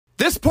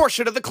This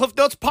portion of the Cliff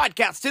Notes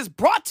podcast is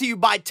brought to you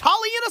by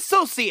Tully &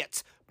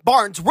 Associates,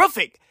 Barnes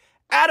Roofing,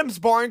 Adams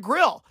Bar and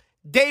Grill,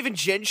 Dave and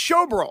Jen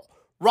Schoberl,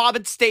 Rob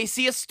and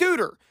Stacy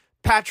Astuder,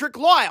 Patrick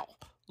Lyle,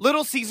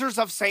 Little Caesars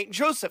of St.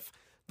 Joseph,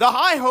 The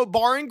Hi-Ho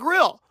Bar and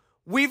Grill,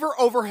 Weaver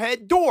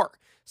Overhead Door,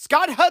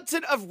 Scott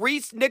Hudson of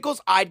Reese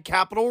Nichols Ide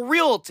Capital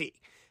Realty,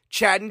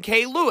 Chad and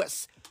Kay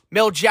Lewis,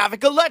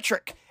 Miljavik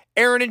Electric,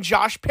 Aaron and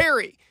Josh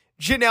Perry,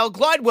 Janelle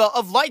Glidewell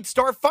of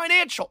Lightstar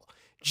Financial,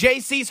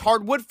 JC's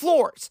Hardwood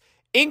Floors,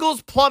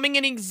 Ingles Plumbing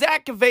and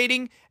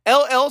Excavating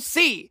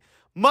LLC,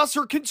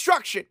 Musser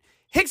Construction,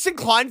 Hickson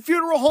Klein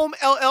Funeral Home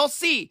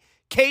LLC,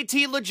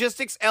 KT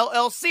Logistics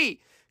LLC,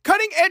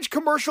 Cutting Edge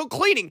Commercial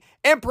Cleaning,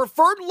 and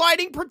Preferred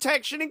Lighting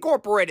Protection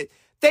Incorporated.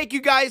 Thank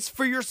you guys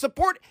for your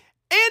support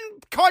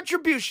and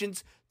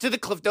contributions to the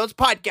Cliff Notes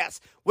podcast.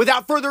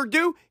 Without further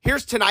ado,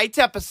 here's tonight's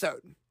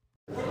episode.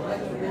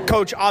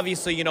 Coach,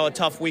 obviously, a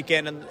tough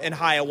weekend in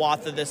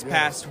Hiawatha this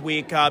past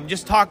week.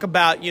 Just talk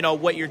about,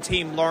 what your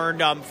team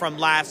learned from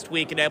last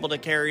week and able to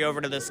carry over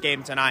to this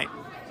game tonight.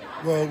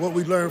 Well, what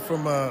we learned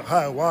from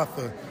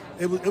Hiawatha,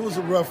 it was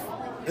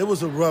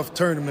a rough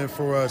tournament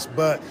for us,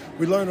 but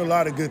we learned a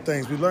lot of good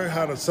things. We learned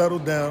how to settle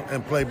down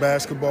and play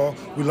basketball.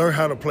 We learned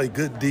how to play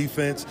good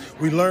defense.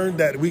 We learned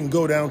that we can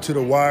go down to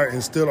the wire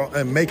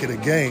and make it a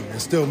game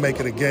and still make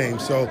it a game.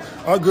 So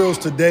our girls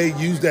today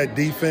use that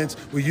defense.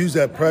 We use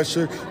that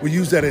pressure. We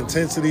use that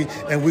intensity,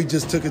 and we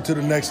just took it to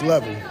the next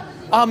level.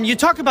 You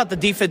talk about the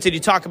defense and you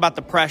talk about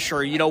the pressure,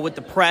 with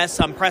the press,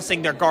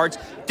 pressing their guards.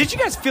 Did you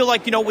guys feel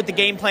like, with the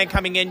game plan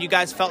coming in, you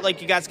guys felt like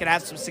you guys could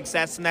have some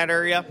success in that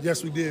area?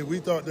 Yes, we did. We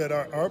thought that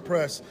our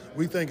press,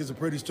 we think, is a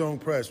pretty strong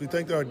press. We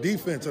think that our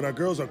defense and our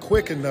girls are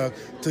quick enough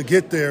to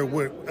get there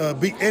with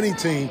beat any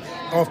team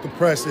off the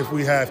press if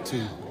we have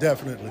to,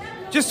 definitely.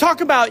 Just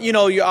talk about,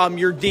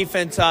 your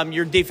defense,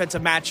 your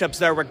defensive matchups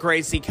there with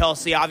Gracie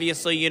Kelsey.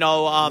 Obviously, yes.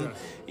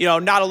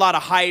 Not a lot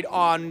of height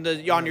on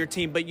your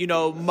team, but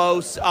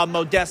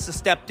Modesta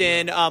stepped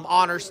in,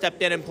 Honor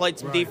stepped in and played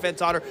some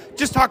defense on her.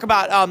 Just talk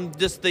about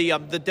just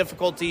the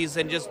difficulties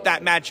and just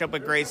that matchup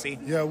with Gracie.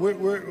 Yeah,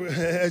 we're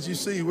as you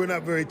see, we're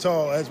not very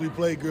tall as we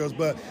play girls,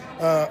 but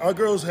our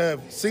girls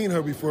have seen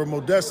her before.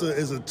 Modesta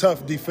is a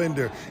tough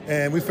defender,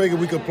 and we figured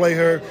we could play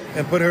her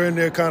and put her in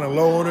there kind of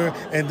low on her,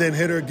 and then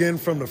hit her again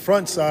from the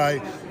front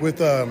side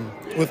with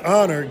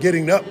Honor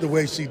getting up the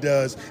way she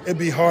does. It'd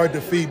be hard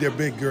to feed their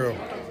big girl.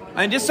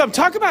 And just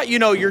talk about,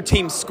 your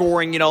team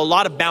scoring, a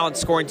lot of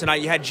balanced scoring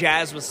tonight. You had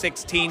Jazz with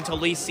 16,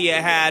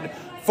 Talicia had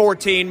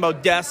 14,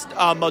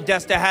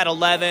 Modesta had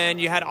 11,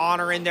 you had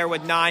Honor in there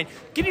with 9.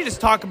 Can you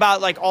just talk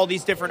about, all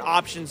these different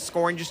options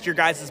scoring, just your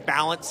guys'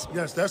 balance?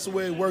 Yes, that's the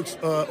way it works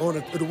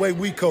the way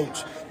we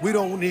coach. We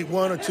don't need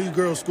one or two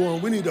girls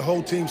scoring. We need the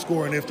whole team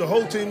scoring. If the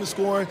whole team is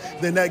scoring,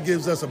 then that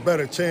gives us a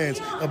better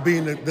chance of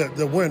being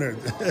the winner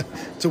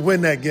to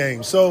win that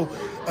game. So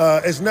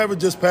it's never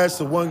just pass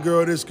to one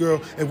girl or this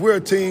girl. If we're a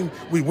team,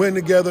 we win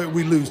together,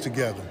 we lose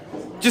together.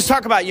 Just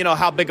talk about,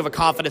 how big of a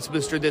confidence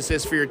booster this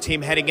is for your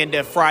team heading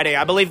into Friday.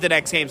 I believe the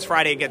next game's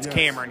Friday against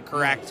Cameron,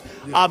 correct?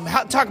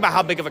 Yes. Talk about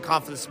how big of a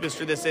confidence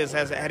booster this is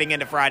heading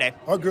into Friday.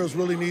 Our girls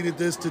really needed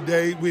this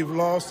today. We've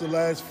lost the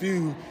last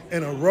few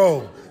in a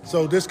row.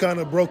 So this kind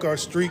of broke our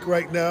streak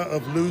right now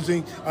of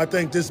losing. I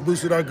think this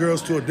boosted our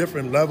girls to a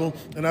different level.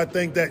 And I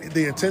think that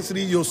the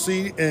intensity you'll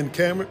see in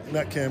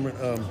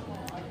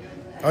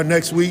our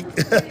next week,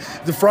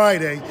 the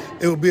Friday,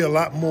 it will be a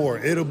lot more.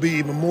 It'll be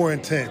even more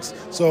intense.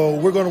 So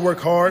we're going to work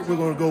hard. We're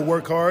going to go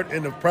work hard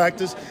in the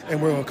practice,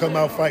 and we're going to come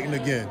out fighting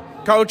again.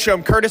 Coach,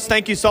 Curtis,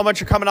 thank you so much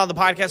for coming on the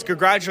podcast.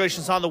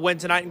 Congratulations on the win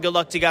tonight, and good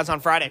luck to you guys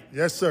on Friday.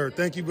 Yes, sir.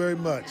 Thank you very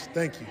much.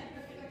 Thank you.